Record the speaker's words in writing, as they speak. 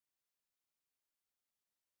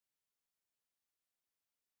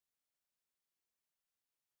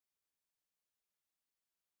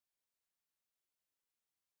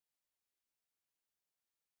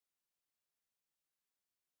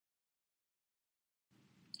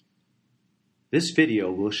This video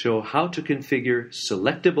will show how to configure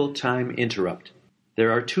Selectable Time Interrupt. There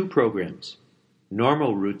are two programs,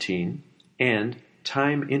 Normal Routine and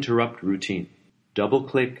Time Interrupt Routine.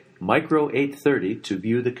 Double-click Micro800 to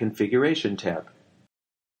view the Configuration tab.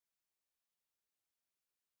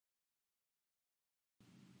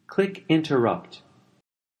 Click Interrupt.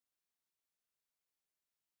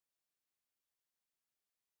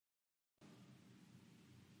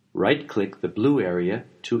 Right-click the blue area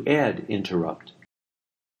to add interrupt.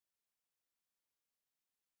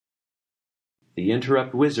 The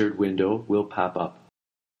Interrupt Wizard window will pop up.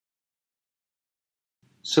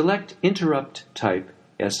 Select Interrupt Type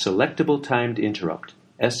as Selectable Timed Interrupt,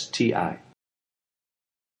 STI.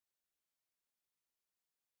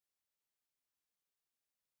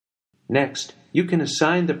 Next, you can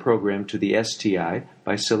assign the program to the STI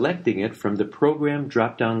by selecting it from the Program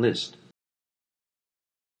drop-down list.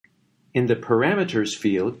 In the Parameters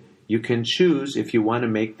field, you can choose if you want to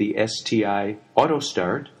make the STI Auto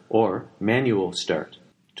Start or Manual Start.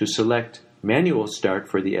 To select Manual Start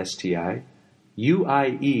for the STI,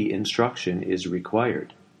 UIE instruction is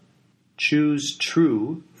required. Choose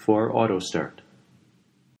True for Auto Start.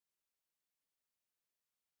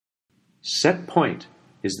 Set point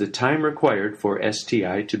is the time required for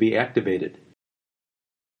STI to be activated.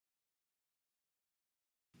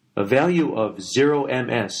 A value of 0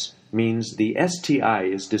 ms means the STI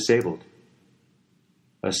is disabled.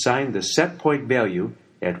 Assign the set point value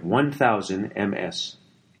at 1000 ms.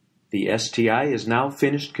 The STI is now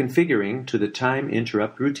finished configuring to the Time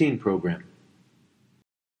Interrupt Routine program.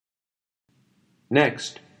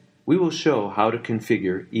 Next, we will show how to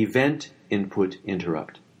configure Event Input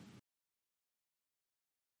Interrupt.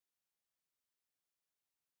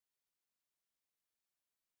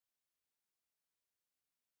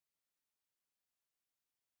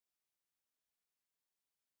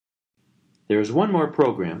 There is one more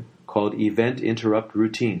program called Event Interrupt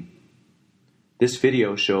Routine. This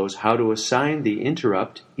video shows how to assign the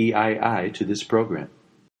interrupt EII to this program.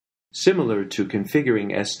 Similar to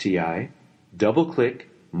configuring STI, double-click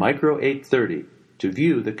Micro800 to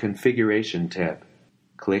view the Configuration tab.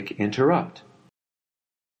 Click Interrupt.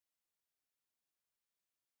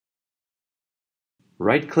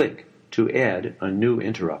 Right-click to add a new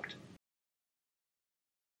interrupt.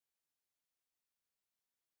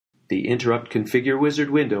 The Interrupt Configure Wizard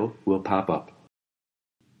window will pop up.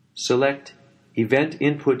 Select Event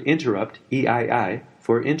Input Interrupt EII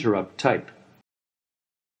for interrupt type.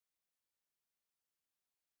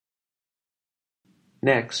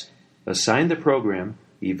 Next, assign the program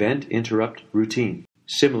Event Interrupt Routine.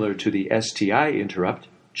 Similar to the STI interrupt,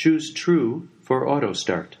 choose True for Auto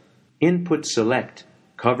Start. Input Select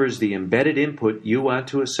covers the embedded input you want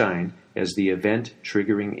to assign as the event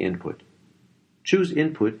triggering input. Choose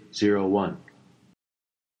Input 01.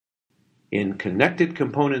 In Connected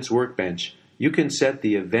Components Workbench, you can set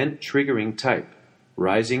the event triggering type,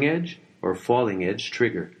 rising edge or falling edge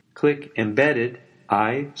trigger. Click Embedded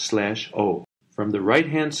I/O. From the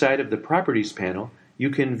right-hand side of the Properties panel, you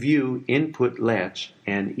can view Input Latch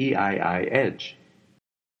and EII Edge.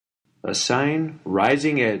 Assign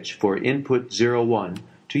Rising Edge for Input 01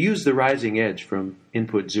 to use the rising edge from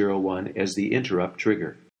Input 01 as the interrupt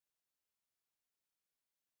trigger.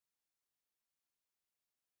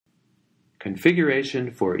 Configuration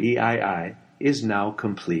for EII is now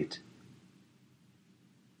complete.